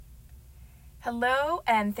Hello,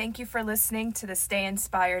 and thank you for listening to the Stay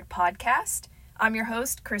Inspired podcast. I'm your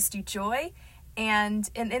host, Christy Joy, and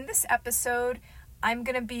in this episode, I'm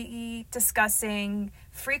going to be discussing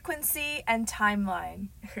frequency and timeline.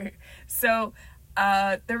 So,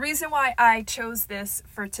 the reason why I chose this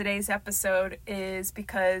for today's episode is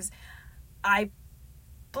because I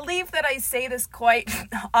believe that I say this quite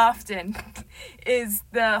often, is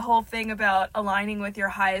the whole thing about aligning with your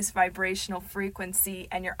highest vibrational frequency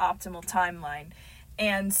and your optimal timeline.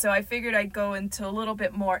 And so I figured I'd go into a little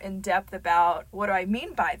bit more in depth about what do I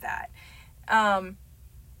mean by that.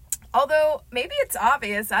 Although maybe it's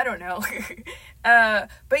obvious, I don't know.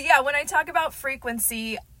 But yeah, when I talk about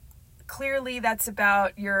frequency, clearly that's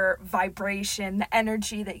about your vibration, the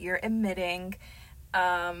energy that you're emitting,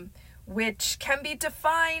 which can be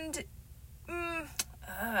defined,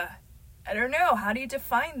 I don't know, how do you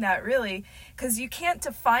define that really? Because you can't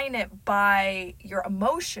define it by your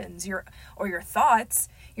emotions, your thoughts.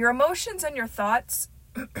 Your emotions and your thoughts,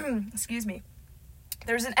 excuse me,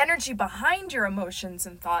 there's an energy behind your emotions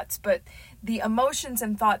and thoughts, but the emotions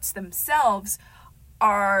and thoughts themselves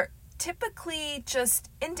are typically just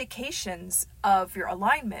indications of your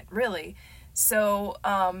alignment, really. So,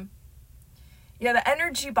 yeah, the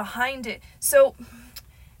energy behind it. So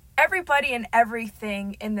everybody and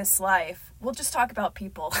everything in this life, we'll just talk about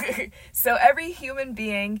people. So every human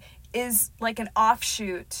being is like an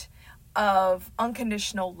offshoot of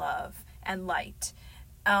unconditional love and light.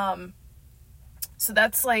 So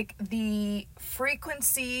that's like the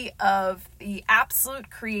frequency of the absolute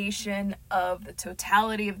creation of the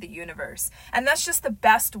totality of the universe. And that's just the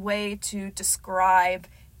best way to describe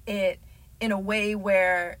it in a way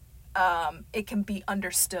where it can be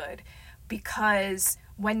understood, because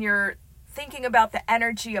when you're thinking about the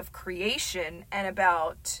energy of creation and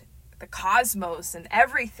about the cosmos and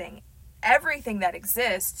everything that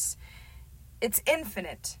exists, it's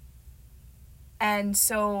infinite. And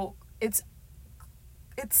so it's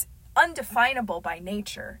undefinable by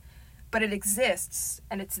nature, but it exists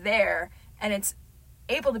and it's there and it's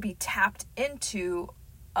able to be tapped into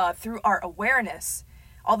through our awareness,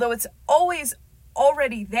 although it's always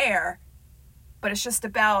already there, but it's just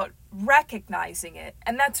about recognizing it.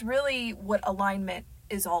 And that's really what alignment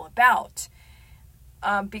is all about,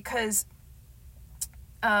 because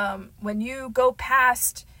when you go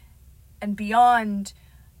past and beyond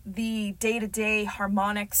the day-to-day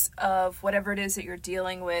harmonics of whatever it is that you're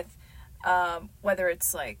dealing with, whether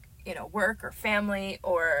it's like, work or family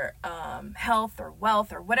or health or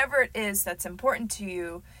wealth or whatever it is that's important to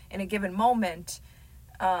you in a given moment,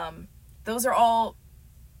 those are all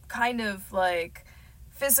kind of like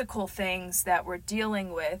physical things that we're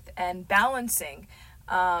dealing with and balancing,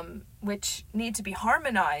 which need to be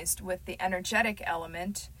harmonized with the energetic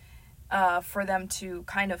element for them to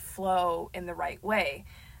kind of flow in the right way.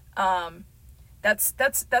 That's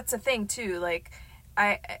a thing too. Like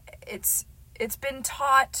it's been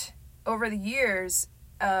taught over the years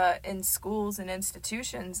in schools and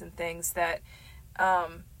institutions and things that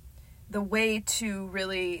the way to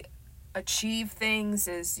really achieve things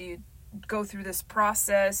is you go through this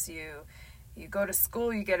process, you go to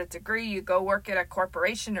school, you get a degree, you go work at a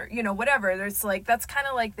corporation or whatever. There's like, that's kind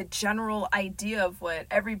of like the general idea of what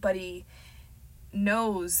everybody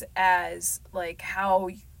knows as like how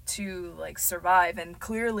to like survive. And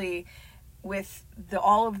clearly with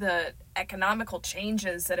all of the economical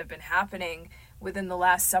changes that have been happening within the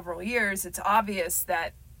last several years, it's obvious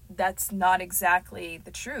that that's not exactly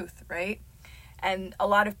the truth, right? And a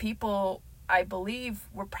lot of people, I believe,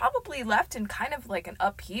 were probably left in kind of like an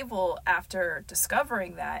upheaval after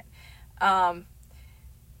discovering that.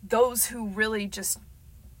 Those who really just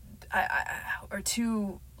are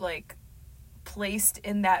too like placed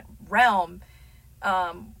in that realm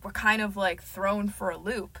were kind of like thrown for a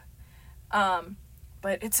loop.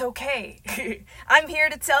 But it's okay. I'm here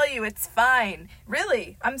to tell you it's fine.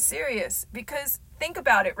 Really, I'm serious. Because think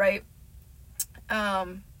about it, right?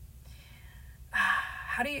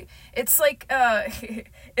 How do you, it's like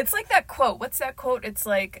that quote. What's that quote? It's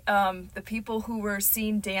like, the people who were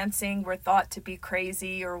seen dancing were thought to be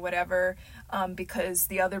crazy or whatever, because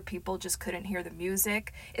the other people just couldn't hear the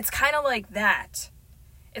music. It's kind of like that.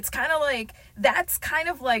 It's kind of like, that's kind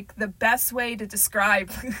of like the best way to describe,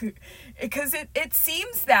 because it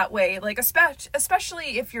seems that way, like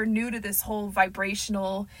especially if you're new to this whole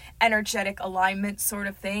vibrational, energetic alignment sort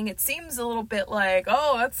of thing. It seems a little bit like,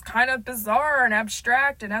 oh, that's kind of bizarre and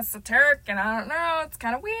abstract and esoteric and I don't know, it's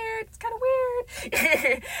kind of weird,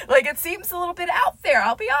 like it seems a little bit out there.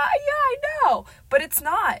 Yeah, I know, but it's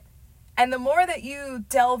not. And the more that you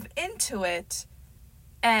delve into it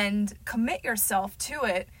and commit yourself to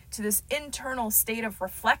it, to this internal state of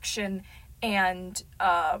reflection and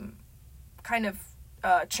kind of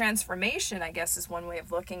transformation, I guess is one way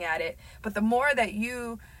of looking at it. But the more that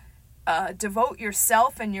you devote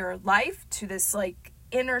yourself and your life to this like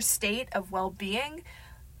inner state of well-being,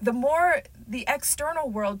 the more the external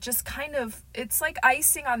world just kind of, it's like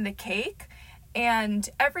icing on the cake, and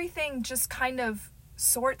everything just kind of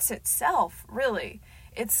sorts itself, really.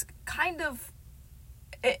 It's kind of,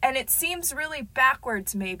 and it seems really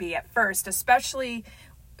backwards maybe at first, especially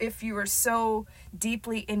if you are so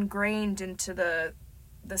deeply ingrained into the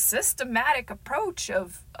systematic approach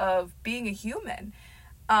of being a human.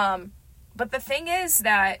 But the thing is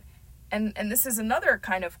that, and this is another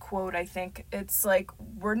kind of quote, I think, it's like,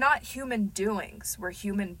 we're not human doings, we're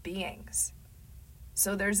human beings.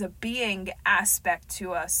 So there's a being aspect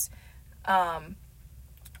to us,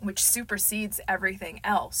 which supersedes everything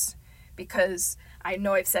else. Because I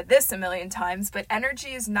know I've said this a million times, but energy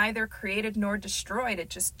is neither created nor destroyed, it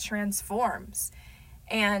just transforms.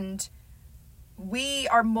 And we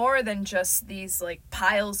are more than just these like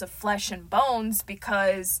piles of flesh and bones,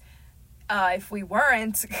 because if we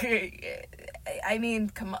weren't, I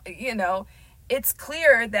mean, it's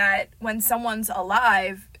clear that when someone's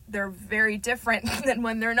alive, they're very different than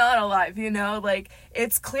when they're not alive, like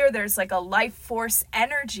it's clear there's like a life force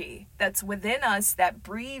energy that's within us that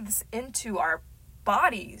breathes into our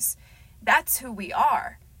bodies. That's who we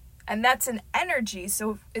are. And that's an energy,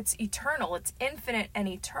 so it's eternal, it's infinite and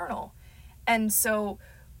eternal. And so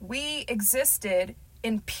we existed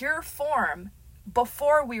in pure form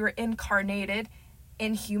before we were incarnated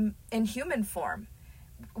in human form.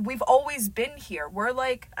 We've always been here. We're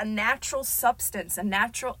like a natural substance, a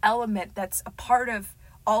natural element that's a part of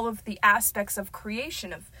all of the aspects of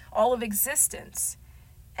creation, of all of existence.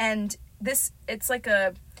 And it's like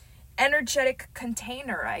a energetic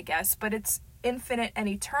container, I guess, but it's infinite and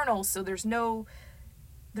eternal, so there's no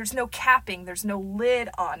capping, there's no lid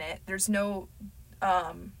on it, there's no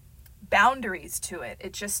boundaries to it.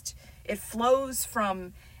 It flows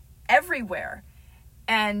from everywhere.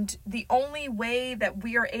 And the only way that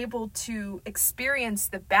we are able to experience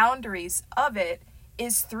the boundaries of it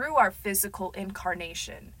is through our physical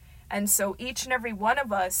incarnation. And so each and every one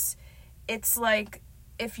of us, it's like,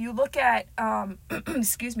 if you look at,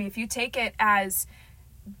 if you take it as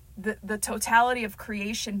the totality of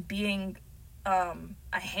creation being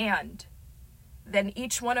a hand, then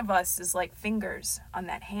each one of us is like fingers on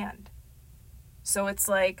that hand. So it's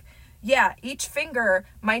like, yeah, each finger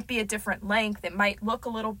might be a different length. It might look a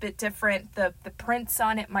little bit different. The prints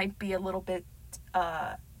on it might be a little bit,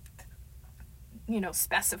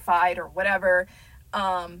 specified or whatever.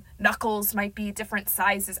 Knuckles might be different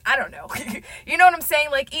sizes. I don't know. You know what I'm saying?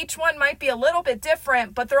 Like each one might be a little bit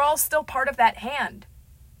different, but they're all still part of that hand.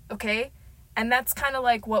 Okay? And that's kind of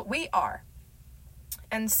like what we are.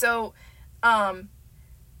 And so,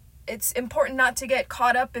 it's important not to get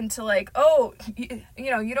caught up into like, you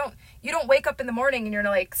don't wake up in the morning and you're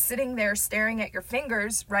like sitting there staring at your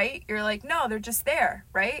fingers, right? You're like, no, they're just there,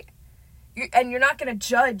 right? And you're not going to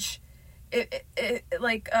judge it,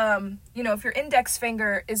 if your index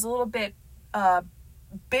finger is a little bit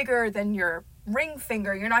bigger than your ring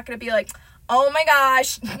finger, you're not going to be like, oh my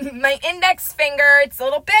gosh, my index finger, it's a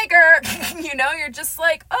little bigger. You're just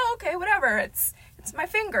like, oh, okay, whatever. It's my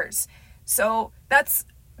fingers. So that's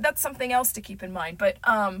something else to keep in mind. But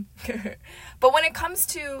but when it comes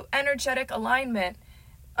to energetic alignment,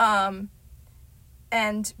 and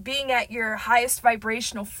being at your highest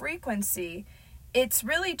vibrational frequency, it's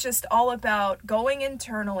really just all about going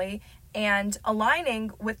internally and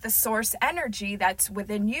aligning with the source energy that's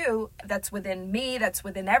within you, that's within me, that's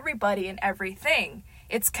within everybody and everything.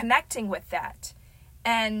 It's connecting with that.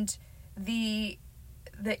 And the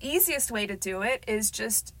easiest way to do it is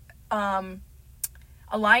just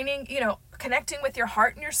aligning, connecting with your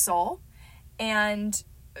heart and your soul and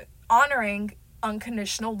honoring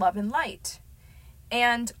unconditional love and light.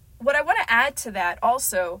 And what I want to add to that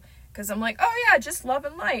also, because I'm like, oh yeah, just love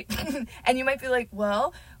and light. And you might be like,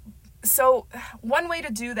 well, so one way to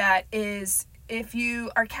do that is if you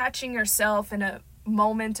are catching yourself in a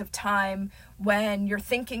moment of time when you're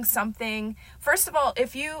thinking something. First of all,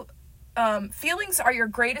 if you, feelings are your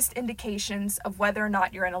greatest indications of whether or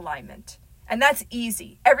not you're in alignment. And that's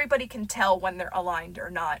easy. Everybody can tell when they're aligned or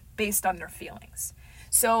not based on their feelings.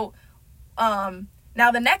 So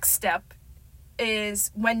now the next step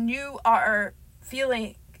is when you are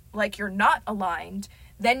feeling like you're not aligned,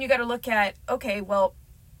 then you got to look at, okay, well,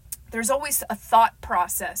 there's always a thought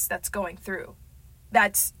process that's going through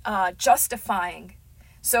that's justifying.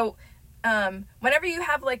 So whenever you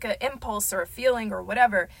have like an impulse or a feeling or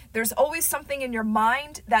whatever, there's always something in your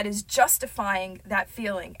mind that is justifying that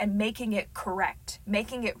feeling and making it correct,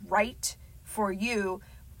 making it right for you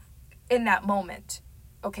in that moment.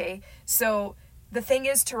 Okay, so the thing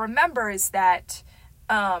is to remember is that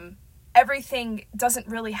everything doesn't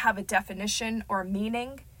really have a definition or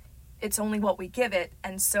meaning. It's only what we give it.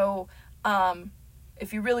 And so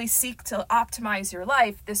if you really seek to optimize your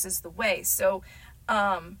life, this is the way. So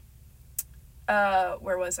where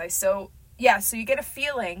was I? So you get a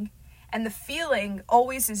feeling, and the feeling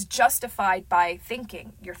always is justified by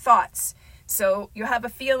thinking, your thoughts. So you have a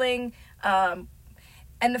feeling, and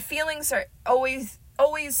the feelings are always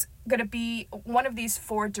going to be one of these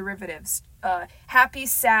four derivatives: happy,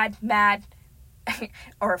 sad, mad,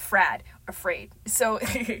 or afraid. So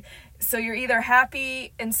you're either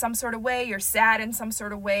happy in some sort of way, you're sad in some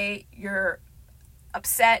sort of way, you're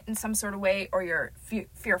upset in some sort of way, or you're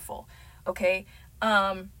fearful. Okay,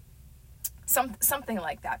 something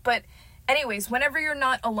like that. But anyways, whenever you're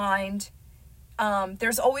not aligned,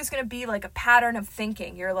 there's always going to be like a pattern of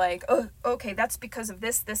thinking. You're like, oh, okay, that's because of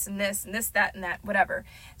this, and this, and this, that, and that, whatever.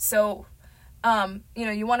 So,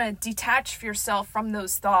 you want to detach yourself from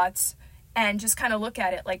those thoughts and just kind of look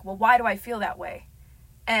at it like, well, why do I feel that way?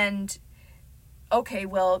 And, okay,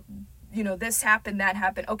 well, this happened, that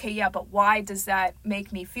happened. Okay, yeah, but why does that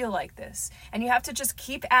make me feel like this? And you have to just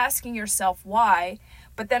keep asking yourself why,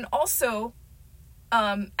 but then also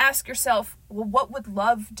ask yourself, well, what would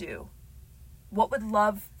love do? What would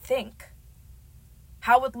love think?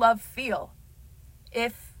 How would love feel?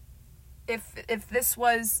 If this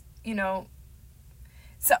was,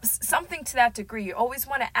 something to that degree, you always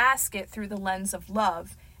want to ask it through the lens of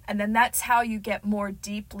love. And then that's how you get more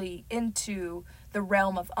deeply into the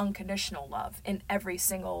realm of unconditional love in every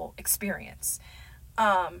single experience.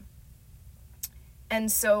 And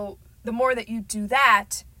so the more that you do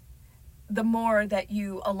that, the more that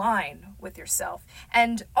you align with yourself.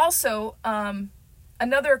 And also,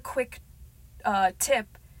 another quick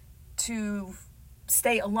tip to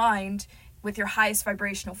stay aligned with your highest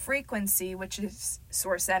vibrational frequency, which is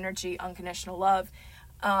source energy, unconditional love,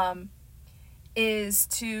 is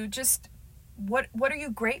to just, what are you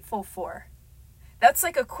grateful for? That's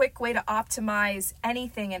like a quick way to optimize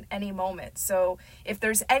anything in any moment. So if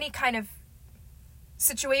there's any kind of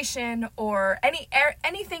situation or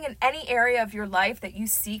anything in any area of your life that you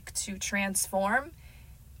seek to transform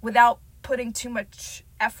without putting too much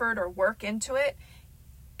effort or work into it,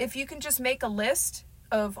 if you can just make a list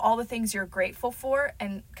of all the things you're grateful for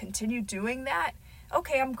and continue doing that,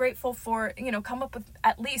 okay, I'm grateful for, come up with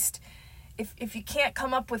at least, if you can't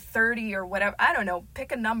come up with 30 or whatever, I don't know,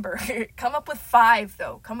 pick a number. Come up with 5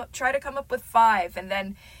 though. Try to come up with 5. And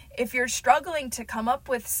then if you're struggling to come up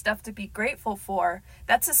with stuff to be grateful for,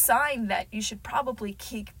 that's a sign that you should probably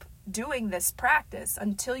keep doing this practice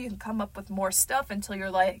until you can come up with more stuff, until you're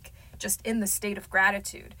like just in the state of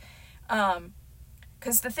gratitude.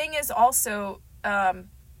 'Cause the thing is also,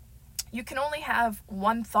 you can only have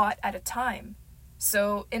one thought at a time.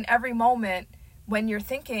 So in every moment, when you're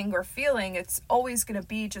thinking or feeling, it's always going to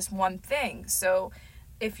be just one thing. So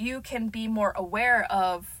if you can be more aware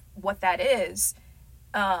of what that is,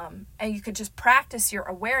 and you could just practice your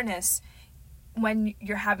awareness when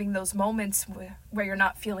you're having those moments where you're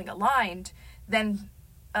not feeling aligned, then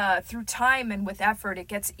through time and with effort, it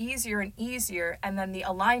gets easier and easier, and then the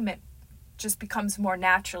alignment just becomes more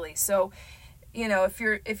naturally. So,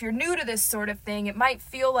 if you're new to this sort of thing, it might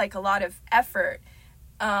feel like a lot of effort,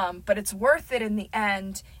 but it's worth it in the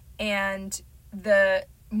end. And the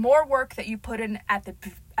more work that you put in at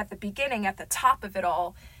the beginning, at the top of it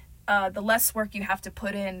all, the less work you have to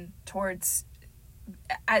put in towards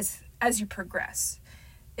as you progress.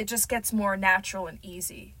 It just gets more natural and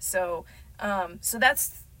easy. So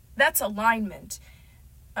that's alignment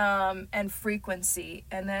and frequency.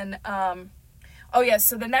 And then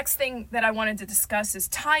so the next thing that I wanted to discuss is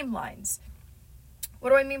timelines.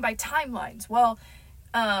 What do I mean by timelines? Well,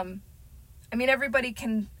 everybody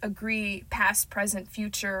can agree past, present,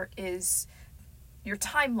 future is your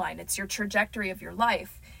timeline. It's your trajectory of your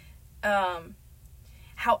life.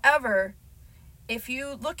 However, if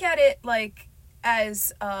you look at it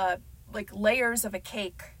as layers of a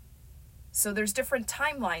cake, so there's different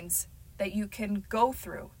timelines that you can go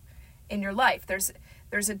through in your life. There's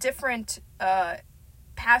a different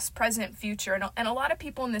past, present, future, and a lot of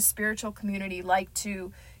people in the spiritual community like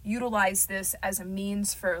to utilize this as a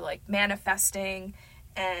means for manifesting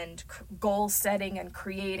and goal setting and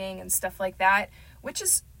creating and stuff like that, which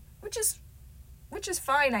is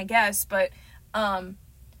fine, I guess. But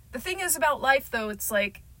the thing is about life, though,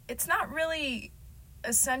 it's not really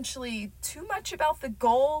essentially too much about the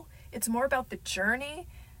goal. It's more about the journey.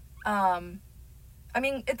 I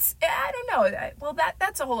mean, I don't know. Well,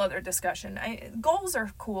 that's a whole other discussion. Goals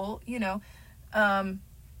are cool, you know,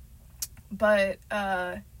 but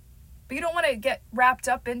you don't want to get wrapped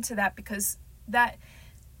up into that, because that,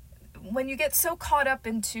 when you get so caught up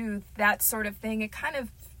into that sort of thing, it kind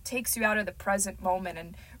of takes you out of the present moment.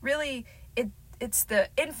 And really, it's the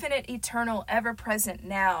infinite, eternal, ever-present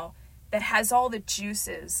now that has all the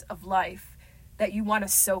juices of life that you want to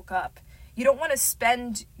soak up. You don't want to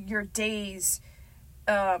spend your days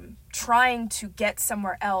trying to get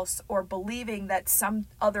somewhere else or believing that some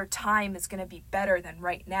other time is going to be better than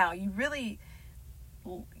right now. You really,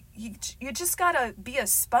 you just got to be a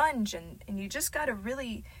sponge, and you just got to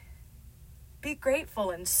really be grateful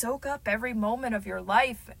and soak up every moment of your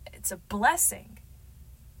life. It's a blessing.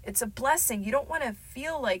 It's a blessing. You don't want to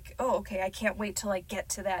feel like, oh, okay, I can't wait till I get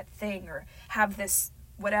to that thing or have this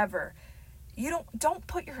whatever. You don't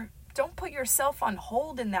put yourself on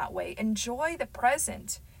hold in that way. Enjoy the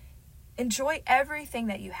present. Enjoy everything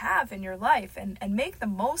that you have in your life, and make the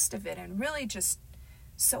most of it, and really just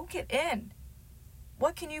soak it in.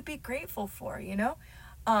 What can you be grateful for, you know?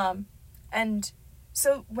 And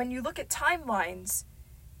so when you look at timelines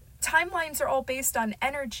are all based on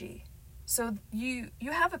energy. So you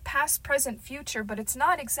have a past, present, future, but it's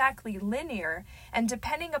not exactly linear. And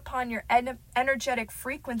depending upon your energetic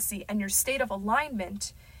frequency and your state of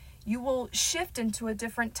alignment, you will shift into a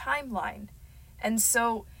different timeline. And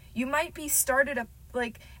so you might be started up,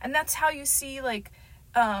 like, and that's how you see, like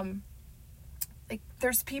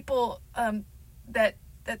there's people that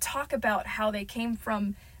talk about how they came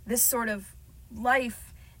from this sort of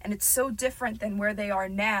life, and it's so different than where they are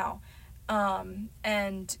now,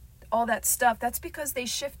 and all that stuff. That's because they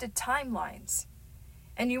shifted timelines.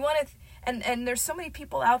 And you want to and there's so many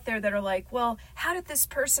people out there that are like, well, how did this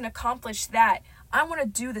person accomplish that? I want to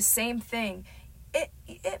do the same thing. It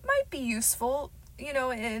might be useful, you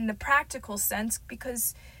know, in the practical sense,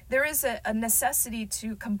 because there is a necessity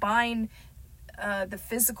to combine the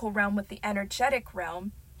physical realm with the energetic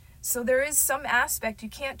realm. So there is some aspect. You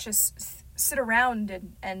can't just sit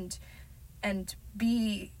around and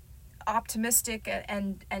be optimistic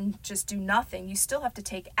and just do nothing. You still have to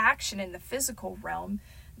take action in the physical realm.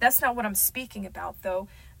 That's not what I'm speaking about, though.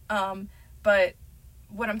 But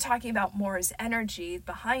what I'm talking about more is energy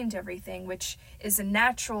behind everything, which is a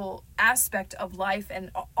natural aspect of life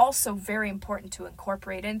and also very important to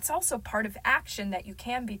incorporate. And it's also part of action that you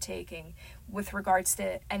can be taking with regards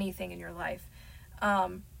to anything in your life.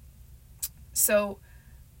 So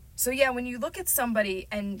yeah, when you look at somebody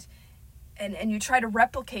and you try to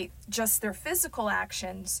replicate just their physical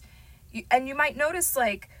actions, you might notice,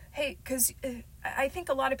 like, hey, because I think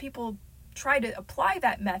a lot of people try to apply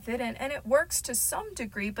that method, and it works to some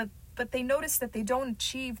degree, but they notice that they don't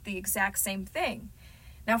achieve the exact same thing.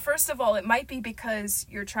 Now, first of all, it might be because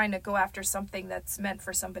you're trying to go after something that's meant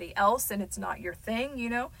for somebody else and it's not your thing, you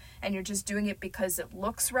know, and you're just doing it because it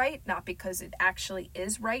looks right, not because it actually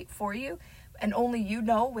is right for you, and only you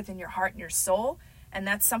know within your heart and your soul. And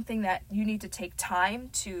that's something that you need to take time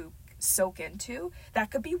to soak into. That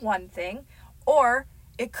could be one thing. Or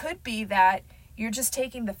it could be that you're just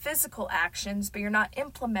taking the physical actions, but you're not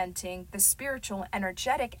implementing the spiritual,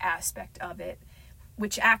 energetic aspect of it,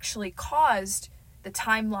 which actually caused the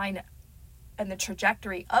timeline and the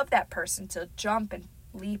trajectory of that person to jump and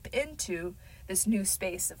leap into this new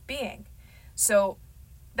space of being. So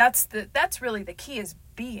that's really the key, is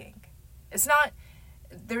being. It's not,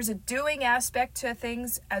 there's a doing aspect to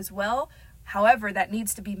things as well. However, that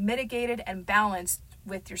needs to be mitigated and balanced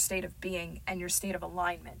with your state of being and your state of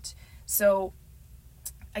alignment. So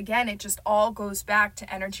again, it just all goes back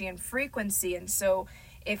to energy and frequency. And so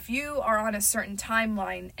if you are on a certain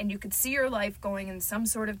timeline and you could see your life going in some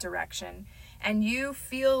sort of direction, and you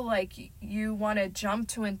feel like you want to jump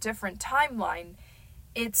to a different timeline,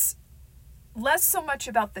 it's less so much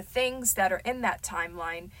about the things that are in that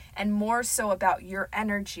timeline and more so about your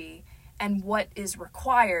energy and what is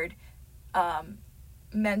required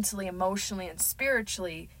mentally, emotionally, and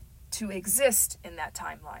spiritually to exist in that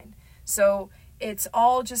timeline. So it's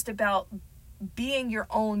all just about being your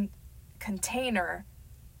own container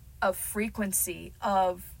of frequency,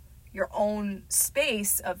 of your own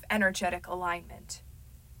space of energetic alignment.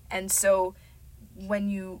 And so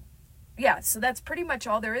so that's pretty much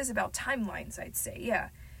all there is about timelines, I'd say.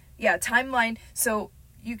 Yeah, timeline. So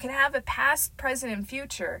you can have a past, present, and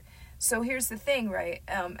future. So here's the thing, right?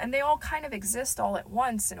 And they all kind of exist all at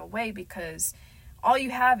once in a way, because all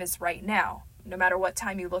you have is right now. No matter what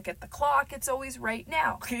time you look at the clock, it's always right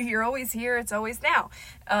now. You're always here, it's always now.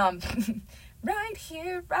 right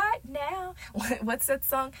here, right now. What's that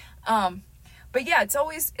song? But yeah, it's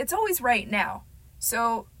always right now.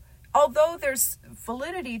 So although there's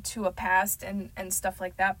validity to a past and stuff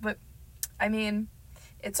like that, but I mean,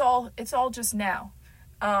 it's all just now.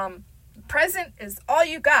 Present is all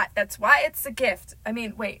you got. That's why it's a gift. I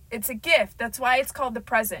mean, wait, it's a gift. That's why it's called the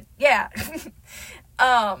present. Yeah.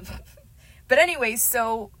 But anyways,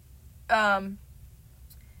 so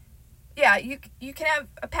yeah, you can have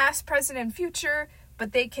a past, present, and future,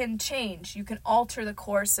 but they can change. You can alter the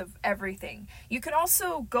course of everything. You can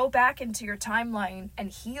also go back into your timeline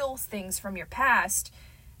and heal things from your past,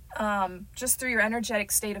 just through your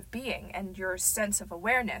energetic state of being and your sense of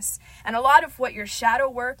awareness. And a lot of what your shadow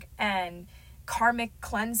work and karmic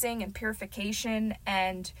cleansing and purification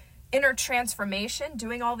and inner transformation,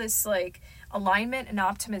 doing all this like alignment and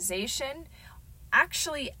optimization,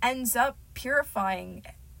 actually ends up purifying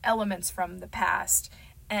elements from the past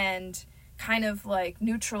and kind of like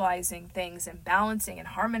neutralizing things and balancing and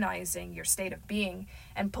harmonizing your state of being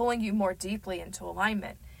and pulling you more deeply into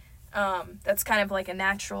alignment. That's kind of like a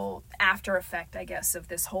natural after effect, I guess, of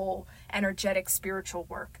this whole energetic spiritual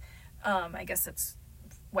work. I guess that's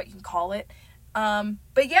what you can call it.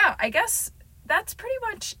 But yeah, I guess that's pretty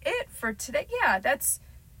much it for today. Yeah, that's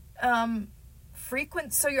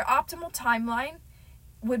frequent. So your optimal timeline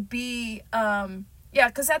would be, yeah,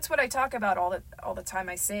 because that's what I talk about all the time.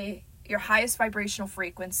 I say your highest vibrational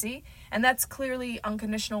frequency, and that's clearly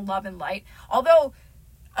unconditional love and light. Although,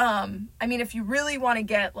 I mean, if you really want to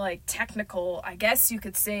get like technical, I guess you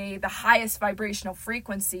could say the highest vibrational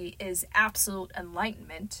frequency is absolute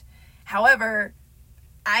enlightenment. However,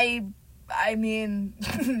 I mean,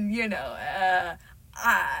 you know,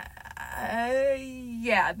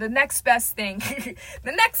 yeah, the next best thing,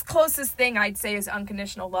 the next closest thing I'd say is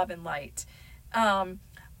unconditional love and light. I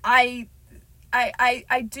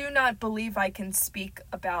do not believe I can speak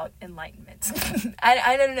about enlightenment.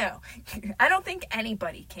 I don't know. I don't think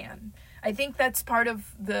anybody can. I think that's part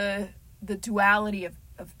of the duality of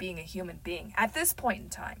being a human being at this point in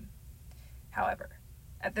time. However,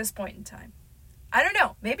 at this point in time, I don't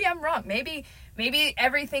know. Maybe I'm wrong. Maybe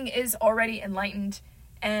everything is already enlightened,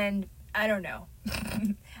 and I don't know.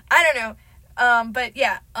 I don't know. But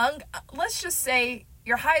yeah, let's just say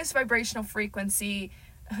your highest vibrational frequency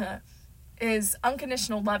is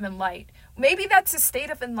unconditional love and light. Maybe that's a state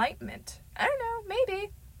of enlightenment. I don't know, maybe.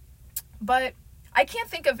 But I can't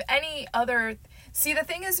think of any other... See, the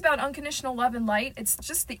thing is about unconditional love and light, it's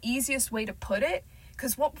just the easiest way to put it,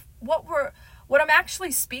 because what I'm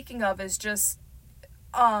actually speaking of is just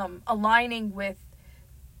aligning with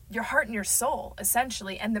your heart and your soul,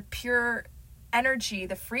 essentially, and the pure energy,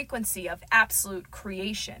 the frequency of absolute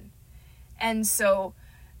creation. And so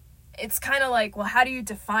it's kind of like, well, how do you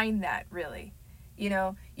define that, really? You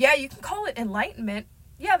know, yeah, you can call it enlightenment.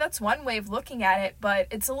 Yeah, that's one way of looking at it, but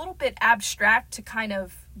it's a little bit abstract to kind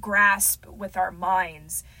of grasp with our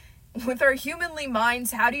minds. With our humanly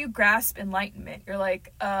minds, how do you grasp enlightenment? You're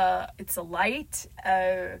like, it's a light.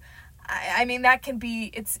 I mean, that can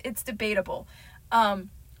be, it's debatable.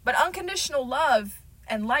 But unconditional love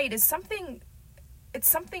and light is something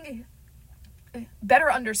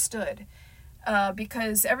better understood.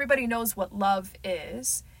 Because everybody knows what love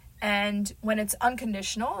is, and when it's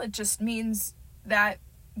unconditional, it just means that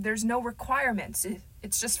there's no requirements.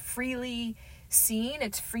 It's just freely seen,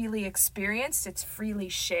 it's freely experienced, it's freely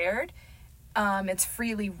shared, it's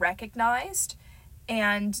freely recognized,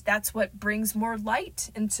 and that's what brings more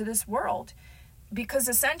light into this world. Because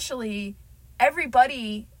essentially,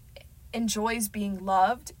 everybody enjoys being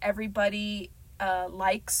loved, everybody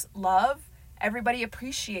likes love, everybody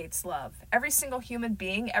appreciates love. Every single human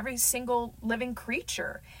being, every single living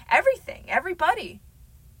creature, everything, everybody.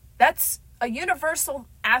 That's a universal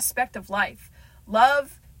aspect of life.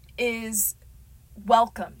 Love is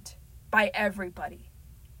welcomed by everybody.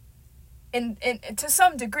 And to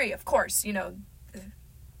some degree, of course, you know,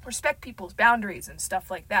 respect people's boundaries and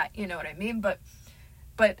stuff like that, you know what I mean? But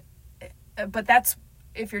that's,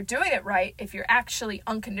 if you're doing it right, if you're actually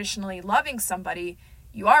unconditionally loving somebody,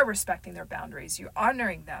 you are respecting their boundaries. You're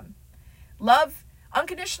honoring them. Love,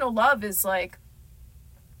 unconditional love is like,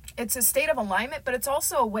 it's a state of alignment, but it's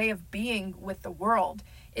also a way of being with the world.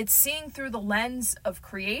 It's seeing through the lens of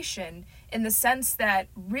creation in the sense that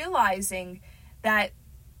realizing that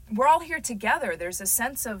we're all here together. There's a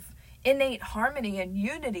sense of innate harmony and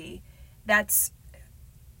unity that's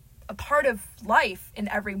a part of life in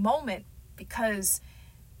every moment, because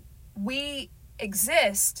we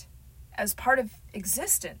exist as part of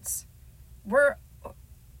existence. We're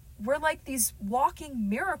like these walking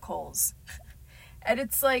miracles. And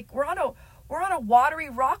it's like we're We're on a watery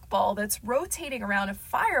rock ball that's rotating around a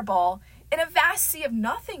fireball in a vast sea of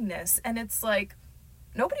nothingness. And it's like,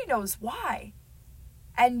 nobody knows why.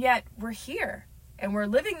 And yet we're here and we're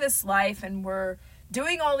living this life and we're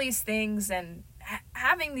doing all these things and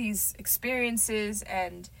having these experiences,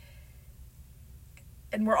 and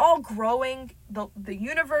we're all growing. The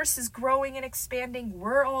universe is growing and expanding.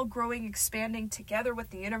 We're all growing, expanding together with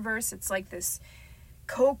the universe. It's like this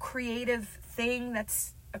co-creative thing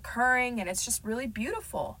that's occurring, and it's just really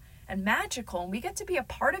beautiful and magical, and we get to be a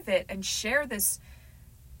part of it and share this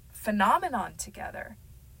phenomenon together.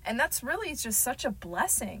 And that's really just such a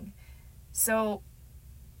blessing. So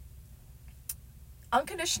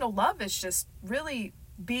unconditional love is just really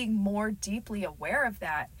being more deeply aware of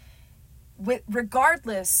that,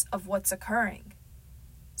 regardless of what's occurring.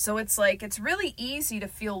 So it's like, it's really easy to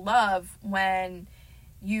feel love when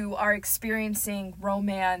you are experiencing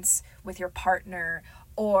romance with your partner,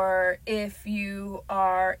 or if you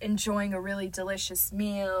are enjoying a really delicious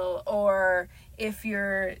meal, or if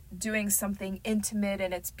you're doing something intimate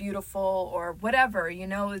and it's beautiful, or whatever,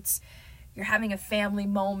 you're having a family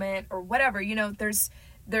moment or whatever,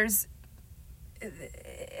 there's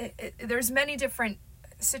many different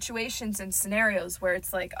situations and scenarios where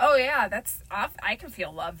it's like, oh yeah, that's off, I can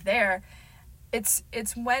feel love there. It's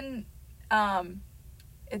when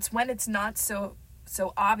it's not so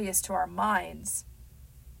obvious to our minds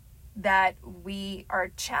that we are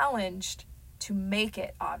challenged to make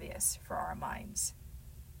it obvious for our minds.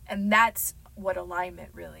 And that's what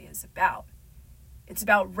alignment really is about. It's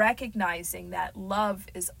about recognizing that love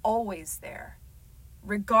is always there,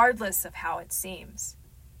 regardless of how it seems.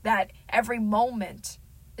 That every moment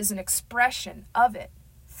is an expression of it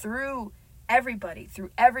through everybody,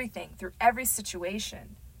 through everything, through every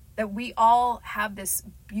situation. That we all have this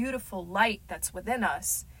beautiful light that's within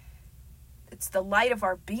us. It's the light of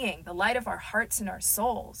our being, the light of our hearts and our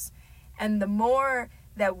souls. And the more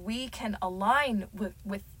that we can align with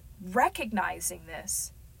recognizing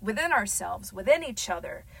this within ourselves, within each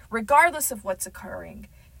other, regardless of what's occurring,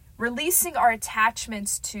 releasing our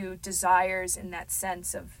attachments to desires in that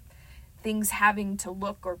sense of things having to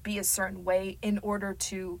look or be a certain way in order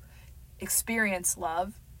to experience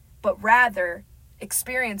love, but rather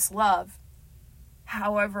experience love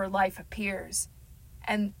however life appears.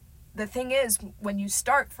 And the thing is, when you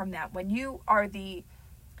start from that, when you are the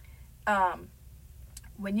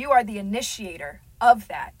initiator of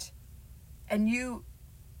that, and you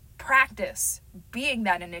practice being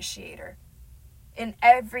that initiator in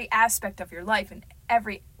every aspect of your life, and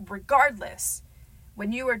regardless,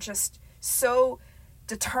 when you are just so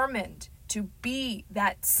determined to be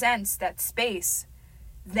that sense, that space,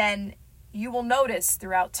 then you will notice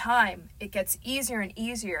throughout time it gets easier and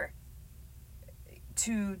easier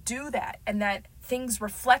to do that, and that things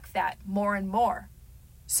reflect that more and more.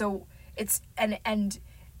 So it's and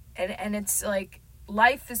it's like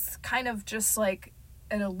life is kind of just like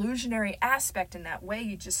an illusionary aspect in that way.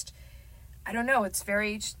 You just, I don't know, it's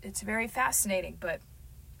very fascinating. But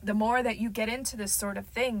the more that you get into this sort of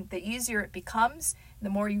thing, the easier it becomes. The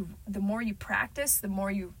more you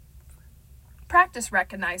practice,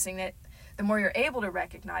 recognizing it, the more you're able to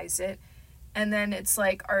recognize it. And then it's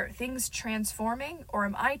like, are things transforming, or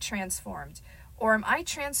am I transformed? Or am I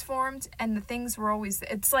transformed and the things were always,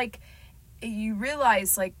 it's like you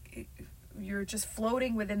realize like you're just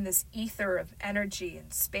floating within this ether of energy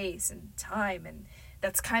and space and time, and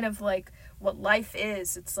that's kind of like what life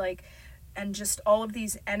is. It's like, and just all of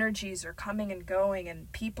these energies are coming and going,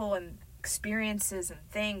 and people and experiences and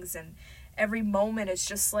things, and every moment is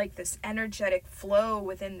just like this energetic flow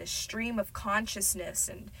within the stream of consciousness,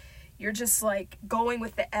 and you're just like going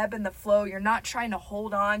with the ebb and the flow. You're not trying to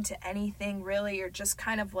hold on to anything really. You're just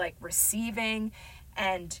kind of like receiving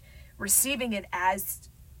it as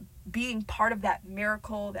being part of that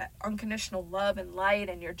miracle, that unconditional love and light,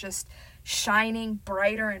 and you're just shining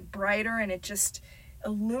brighter and brighter, and it just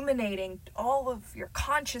illuminating all of your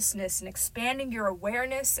consciousness and expanding your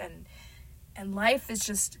awareness, and life is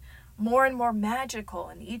just more and more magical,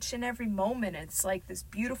 and each and every moment it's like this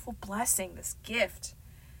beautiful blessing, this gift.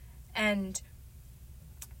 And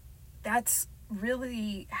that's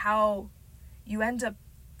really how you end up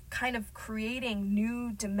kind of creating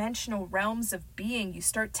new dimensional realms of being. You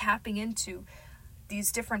start tapping into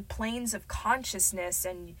these different planes of consciousness,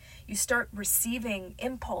 and you start receiving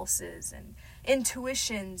impulses and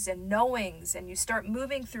intuitions and knowings, and you start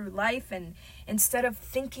moving through life, and instead of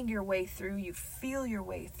thinking your way through, you feel your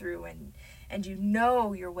way through, and you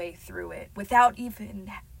know your way through it without even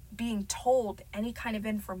being told any kind of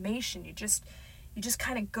information. You just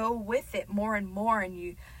kind of go with it more and more, and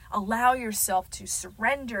you allow yourself to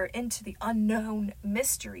surrender into the unknown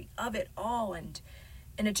mystery of it all, and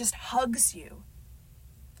it just hugs you.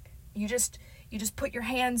 You just put your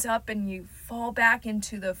hands up and you fall back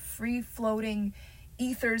into the free-floating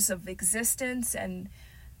ethers of existence, and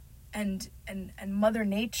Mother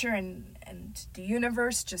Nature and the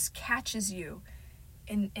universe just catches you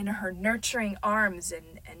in her nurturing arms,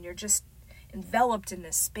 and you're just enveloped in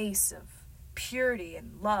this space of purity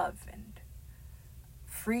and love and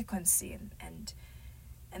frequency, and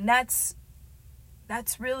that's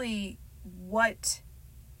really what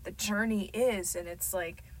the journey is. And it's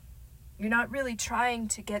like, you're not really trying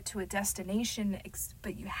to get to a destination,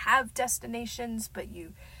 but you have destinations, but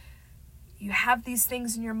you have these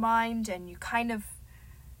things in your mind, and you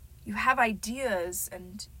have ideas,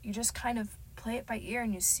 and you just kind of play it by ear,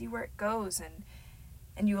 and you see where it goes,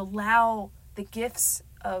 and you allow the gifts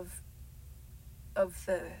of the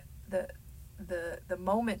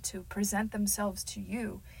moment to present themselves to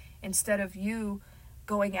you, instead of you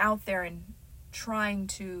going out there and trying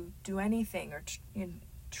to do anything, or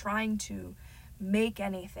trying to make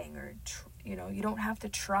anything, or you don't have to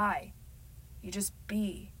try. You just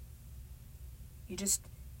be. You just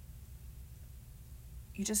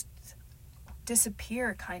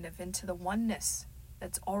disappear kind of into the oneness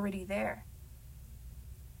that's already there,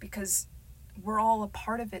 because we're all a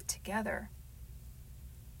part of it together.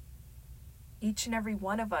 Each and every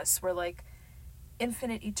one of us, we're like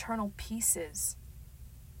infinite eternal pieces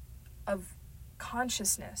of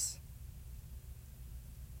consciousness,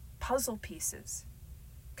 puzzle pieces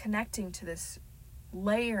connecting to this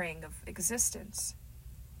layering of existence.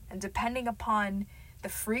 And depending upon the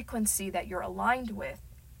frequency that you're aligned with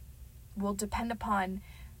will depend upon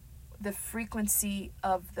the frequency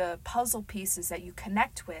of the puzzle pieces that you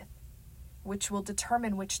connect with, which will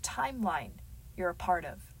determine which timeline you're a part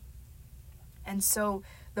of. And so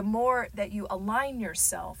the more that you align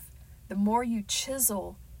yourself, the more you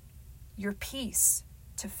chisel your piece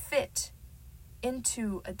to fit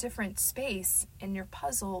into a different space in your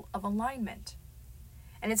puzzle of alignment.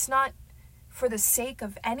 And it's not for the sake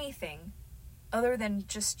of anything other than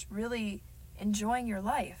just really enjoying your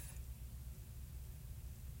life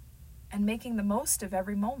and making the most of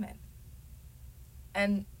every moment.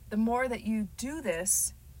 And the more that you do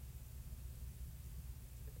this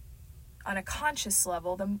on a conscious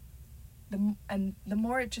level, the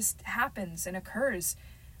more it just happens and occurs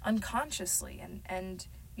unconsciously, and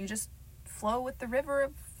you just flow with the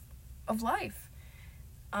river of life.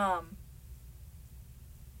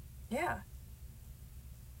 Yeah.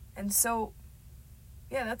 And so,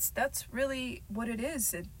 yeah, that's really what it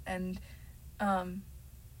is.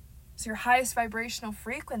 So your highest vibrational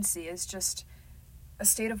frequency is just a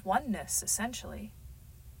state of oneness, essentially.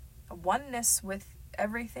 A oneness with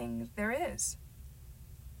everything there is.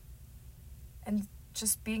 And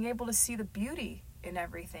just being able to see the beauty in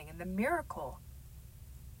everything, and the miracle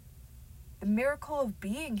of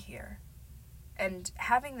being here, and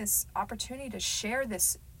having this opportunity to share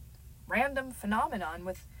this random phenomenon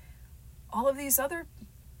with all of these other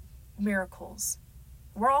miracles.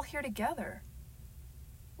 We're all here together.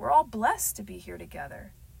 We're all blessed to be here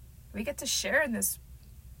together. We get to share in this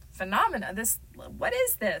phenomena. What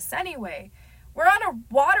is this anyway? We're on a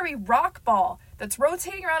watery rock ball that's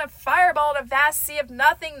rotating around a fireball in a vast sea of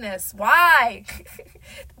nothingness. Why?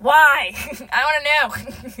 Why? I want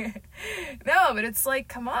to know. No, but it's like,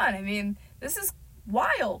 come on. I mean, this is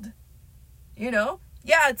wild.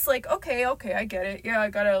 Yeah, it's like, okay, I get it. Yeah, I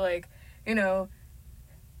gotta,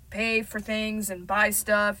 pay for things and buy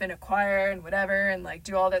stuff and acquire and whatever, and,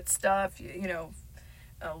 do all that stuff,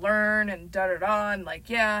 learn and da-da-da, and,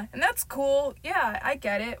 yeah, and that's cool. Yeah, I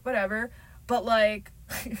get it, whatever. But,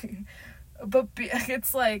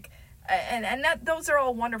 it's like, and that, those are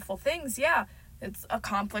all wonderful things. Yeah, it's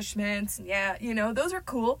accomplishments, and yeah, those are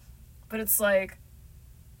cool. But it's like,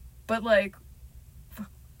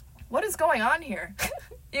 what is going on here?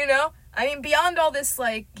 I mean, beyond all this,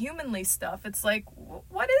 humanly stuff, it's like,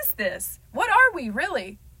 what is this? What are we,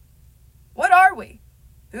 really? What are we?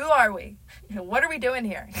 Who are we? What are we doing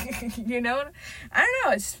here? I don't know.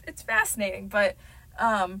 It's fascinating, but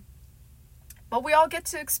we all get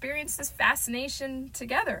to experience this fascination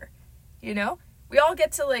together, We all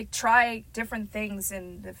get to, try different things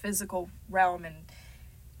in the physical realm, and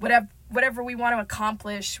whatever we want to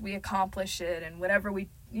accomplish, we accomplish it, and whatever we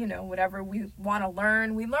want to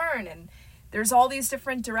learn, we learn. And there's all these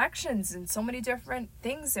different directions and so many different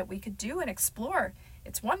things that we could do and explore.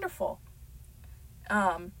 It's wonderful.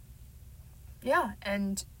 Yeah,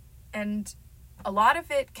 and a lot of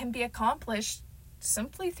it can be accomplished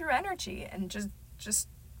simply through energy and just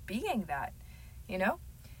being that,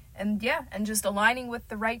 And just aligning with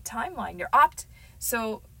the right timeline.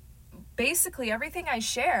 So basically everything I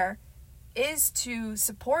share is to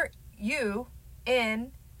support you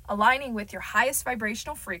in aligning with your highest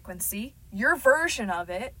vibrational frequency, your version of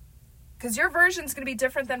it, because your version is going to be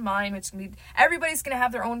different than mine. Everybody's going to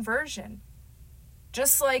have their own version.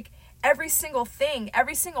 Just like every single thing,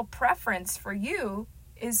 every single preference for you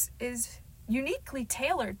is uniquely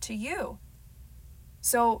tailored to you.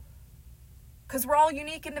 So, because we're all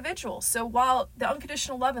unique individuals. So while the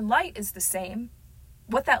unconditional love and light is the same,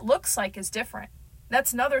 what that looks like is different.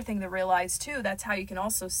 That's another thing to realize too. That's how you can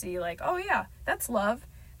also see like, oh yeah, that's love.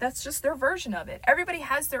 That's just their version of it.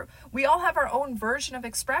 We all have our own version of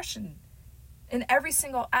expression in every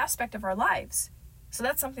single aspect of our lives. So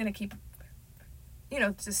that's something to keep,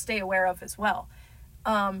 to stay aware of as well.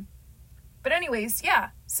 But anyways,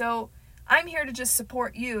 so I'm here to just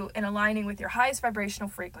support you in aligning with your highest vibrational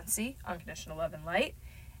frequency, unconditional love and light,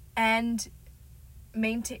 and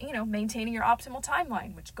maintaining your optimal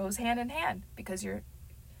timeline, which goes hand in hand because you're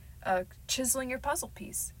chiseling your puzzle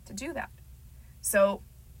piece to do that. So,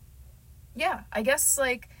 I guess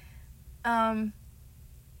one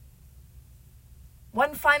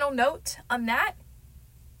final note on that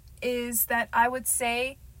is that I would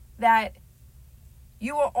say that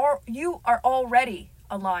you are already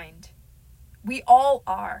aligned. We all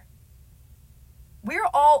are. We're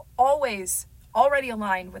all always already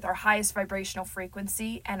aligned with our highest vibrational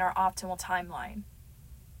frequency and our optimal timeline.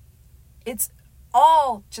 It's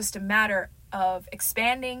all just a matter of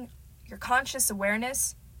expanding your conscious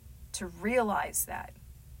awareness to realize that.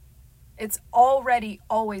 It's already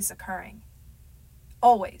always occurring.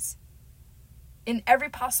 Always. In every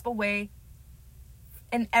possible way,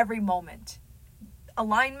 in every moment.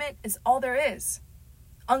 Alignment is all there is.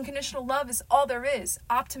 Unconditional love is all there is.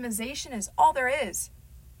 Optimization is all there is.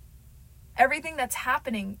 Everything that's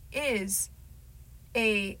happening is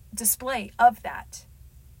a display of that.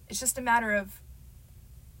 It's just a matter of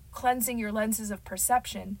cleansing your lenses of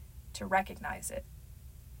perception to recognize it.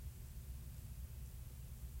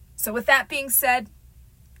 So with that being said,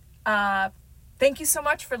 thank you so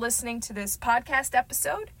much for listening to this podcast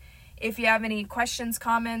episode. If you have any questions,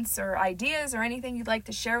 comments, or ideas or anything you'd like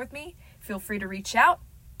to share with me, feel free to reach out.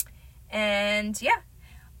 And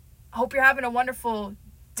I hope you're having a wonderful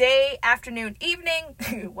day, afternoon, evening,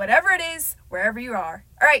 whatever it is, wherever you are.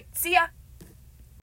 All right, see ya.